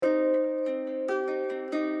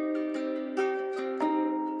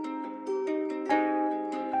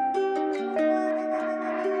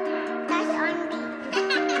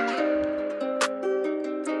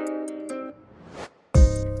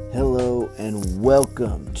and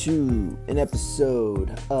welcome to an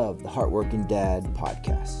episode of the Heartworking Dad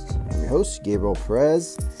podcast. I'm your host, Gabriel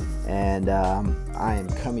Perez, and I am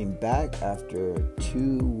coming back after a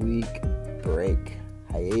 2-week break,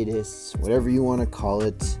 hiatus, whatever you want to call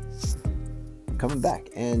it. I'm coming back,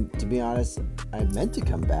 and to be honest, I meant to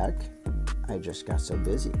come back. I just got so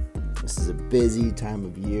busy. This is a busy time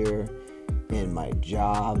of year in my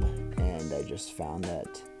job, and I just found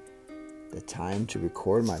that the time to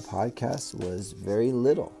record my podcast was very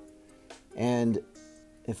little. And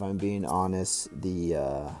if I'm being honest,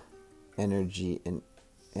 the energy and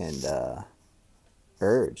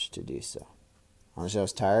urge to do so. Honestly, I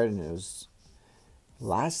was tired, and it was the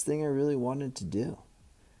last thing I really wanted to do.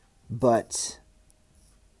 But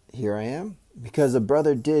here I am, because a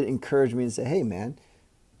brother did encourage me and say, hey man,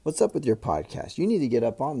 what's up with your podcast? You need to get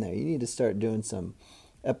up on there. You need to start doing some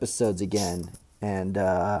episodes again. And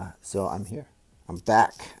so I'm here. I'm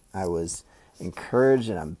back. I was encouraged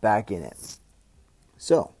and I'm back in it.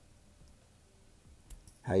 So,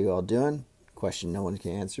 how you all doing? Question no one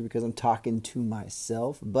can answer because I'm talking to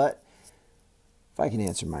myself. But if I can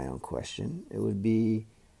answer my own question, it would be,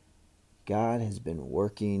 God has been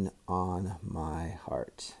working on my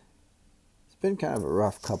heart. It's been kind of a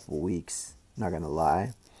rough couple weeks, not going to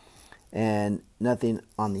lie. And nothing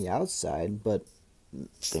on the outside, but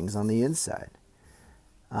things on the inside.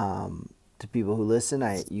 To people who listen,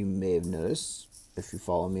 you may have noticed, if you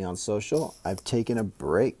follow me on social, I've taken a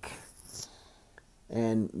break.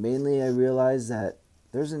 And mainly I realized that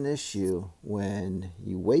there's an issue when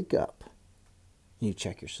you wake up and you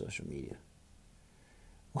check your social media.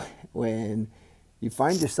 When you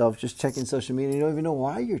find yourself just checking social media, you don't even know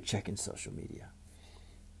why you're checking social media.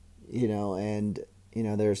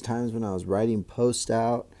 There's times when I was writing posts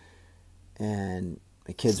out and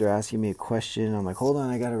the kids are asking me a question, and I'm like, hold on,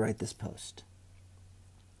 I got to write this post.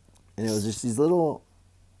 And it was just these little,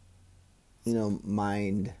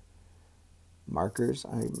 mind markers,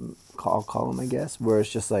 I'll call them, I guess, where it's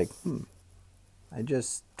just like, I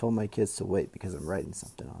just told my kids to wait because I'm writing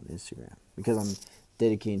something on Instagram, because I'm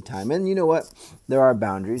dedicating time. And you know what? There are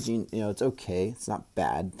boundaries. It's okay. It's not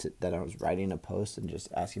bad that I was writing a post and just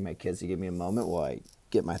asking my kids to give me a moment while I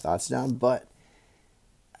get my thoughts down. But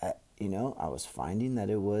I was finding that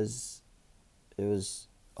it was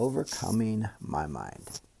overcoming my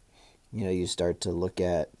mind. You start to look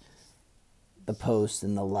at the posts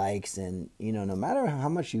and the likes, and no matter how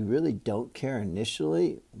much you really don't care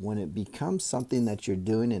initially, when it becomes something that you're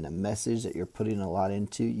doing and a message that you're putting a lot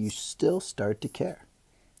into, you still start to care,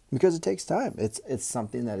 because it takes time. It's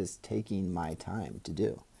something that is taking my time to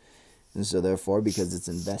do, and so therefore, because it's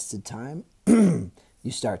invested time, you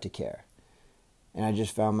start to care. And I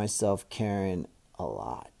just found myself caring a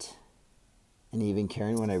lot. And even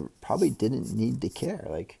caring when I probably didn't need to care.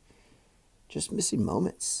 Like, just missing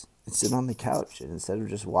moments. And sit on the couch. And instead of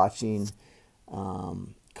just watching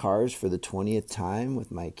Cars for the 20th time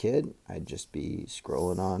with my kid, I'd just be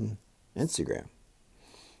scrolling on Instagram.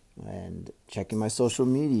 And checking my social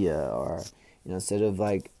media. Or, instead of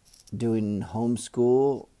doing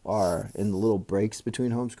homeschool, or in the little breaks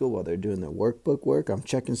between homeschool while they're doing their workbook work, I'm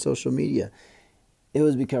checking social media. It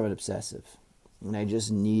was becoming obsessive, and I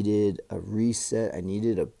just needed a reset. I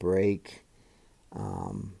needed a break.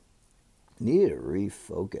 Needed to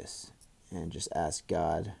refocus and just ask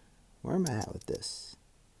God, where am I at with this?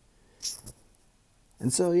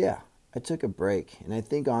 And so, I took a break. And I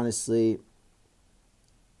think, honestly,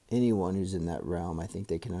 anyone who's in that realm, I think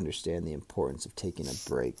they can understand the importance of taking a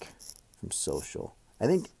break from social. I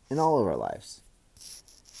think in all of our lives,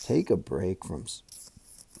 take a break from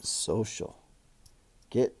social.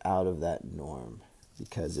 Get out of that norm,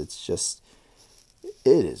 because it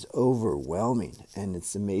is overwhelming, and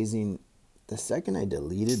it's amazing. The second I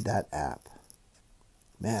deleted that app,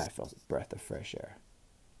 man, I felt a breath of fresh air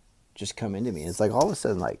just come into me. It's like all of a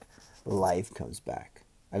sudden, life comes back.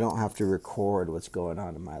 I don't have to record what's going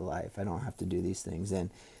on in my life. I don't have to do these things.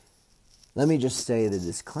 And let me just say the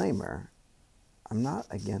disclaimer, I'm not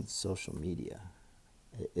against social media.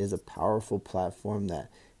 It is a powerful platform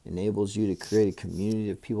that enables you to create a community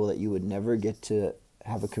of people that you would never get to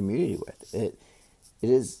have a community with. It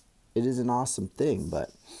is an awesome thing, but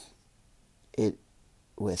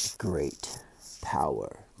with great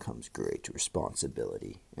power comes great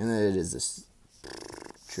responsibility, and it is this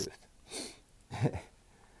truth.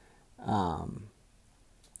 But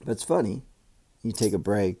it's funny, you take a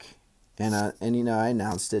break, and I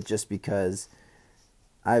announced it just because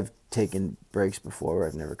I've taken breaks before where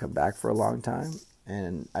I've never come back for a long time.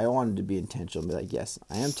 And I wanted to be intentional and be like, yes,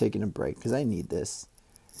 I am taking a break because I need this.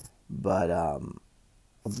 But I'll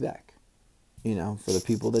be back. For the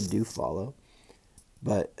people that do follow,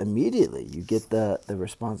 But immediately you get the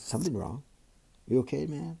response, something wrong? You okay,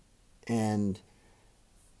 man? And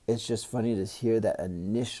it's just funny to hear that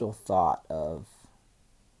initial thought of,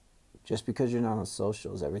 just because you're not on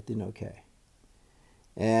social, is everything okay?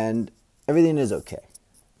 And everything is okay.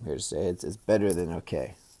 I'm here to say it's better than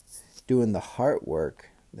okay. Doing the heart work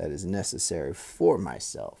that is necessary for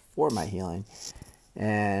myself, for my healing,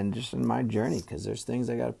 and just in my journey, because there's things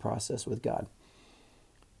I got to process with God.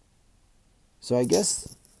 So I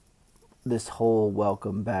guess this whole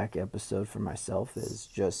welcome back episode for myself is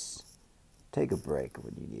just take a break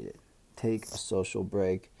when you need it. Take a social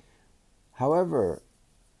break, however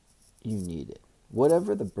you need it.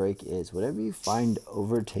 Whatever the break is, whatever you find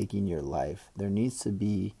overtaking your life, there needs to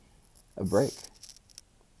be a break.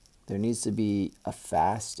 There needs to be a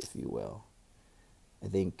fast, if you will. I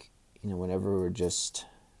think, whenever we're just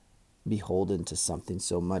beholden to something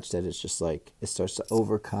so much that it's just like it starts to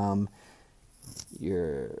overcome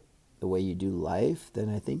the way you do life,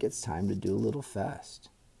 then I think it's time to do a little fast.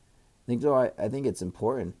 I think it's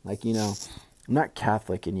important. Like, I'm not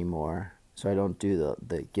Catholic anymore, so I don't do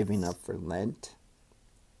the giving up for Lent.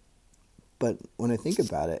 But when I think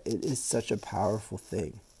about it, it is such a powerful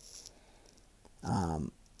thing.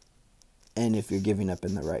 And if you're giving up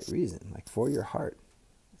in the right reason, like for your heart.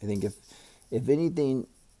 I think if anything,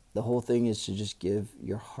 the whole thing is to just give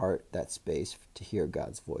your heart that space to hear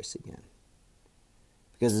God's voice again.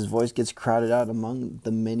 Because his voice gets crowded out among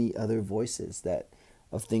the many other voices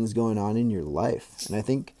of things going on in your life. And I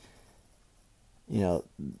think,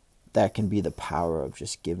 that can be the power of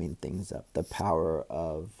just giving things up. The power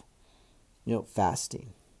of,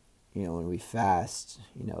 fasting. When we fast,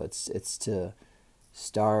 it's to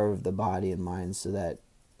starve the body and mind so that,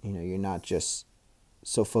 you're not just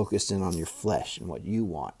so focused in on your flesh and what you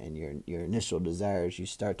want and your initial desires. You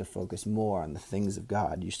start to focus more on the things of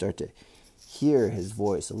God. You start to hear his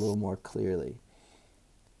voice a little more clearly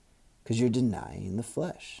because you're denying the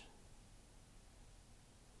flesh.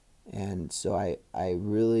 And so I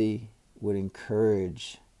really would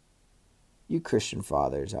encourage you Christian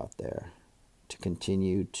fathers out there to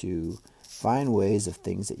continue to find ways of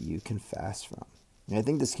things that you can fast from. And I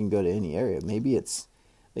think this can go to any area. Maybe it's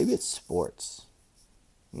sports,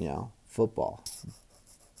 football.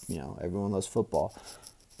 Everyone loves football.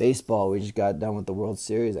 Baseball, we just got done with the World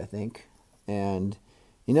Series, I think. And,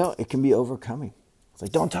 it can be overcoming. It's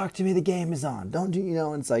like, don't talk to me, the game is on. Don't do,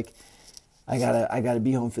 and it's like, I gotta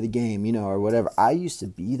be home for the game, or whatever. I used to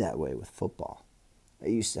be that way with football.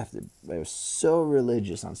 I was so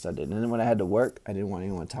religious on Sunday. And then when I had to work, I didn't want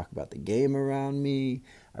anyone to talk about the game around me.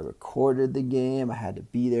 I recorded the game. I had to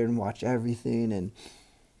be there and watch everything. And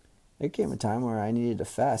there came a time where I needed to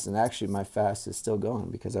fast. And actually, my fast is still going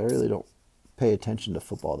because I really don't pay attention to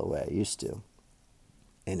football the way I used to.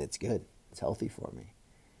 And it's good. It's healthy for me.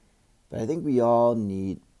 But I think we all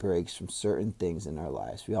need breaks from certain things in our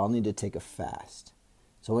lives. We all need to take a fast.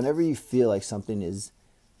 So whenever you feel like something is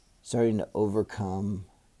starting to overcome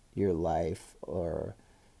your life or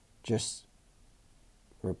just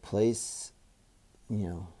replace,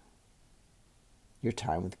 your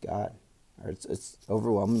time with God, or it's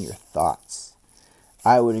overwhelming your thoughts,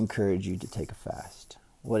 I would encourage you to take a fast,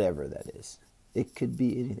 whatever that is. It could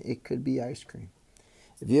be anything. It could be ice cream.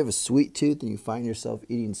 If you have a sweet tooth and you find yourself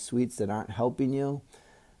eating sweets that aren't helping you,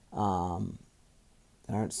 that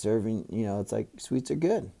aren't serving, it's like sweets are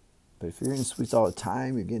good. But if you're eating sweets all the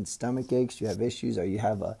time, you're getting stomach aches, you have issues, or you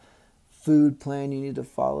have a food plan you need to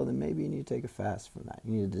follow, then maybe you need to take a fast from that.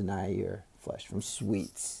 You need to deny your flesh from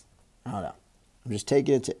sweets. I don't know. I'm just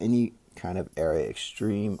taking it to any kind of area,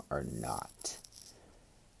 extreme or not.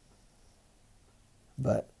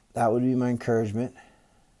 But that would be my encouragement.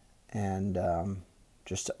 And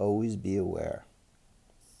just to always be aware.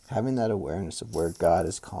 Having that awareness of where God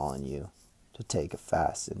is calling you to take a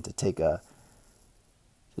fast and to take a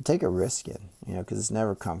risk in, because it's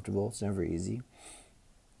never comfortable, it's never easy.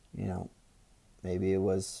 Maybe it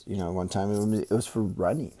was, one time it was for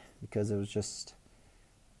running because it was just,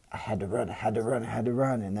 I had to run,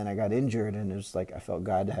 and then I got injured, and it was like I felt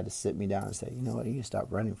God had to sit me down and say, you know what, you need to stop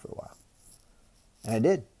running for a while. And I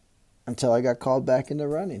did, until I got called back into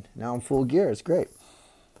running. Now I'm full gear, it's great.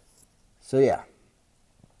 So yeah,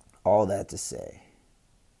 all that to say,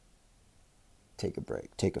 take a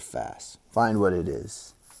break, take a fast, find what it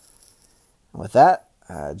is. And with that,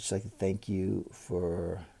 I'd just like to thank you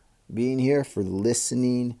for being here, for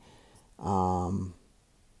listening. I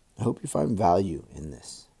hope you find value in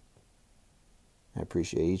this. I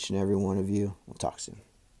appreciate each and every one of you. We'll talk soon.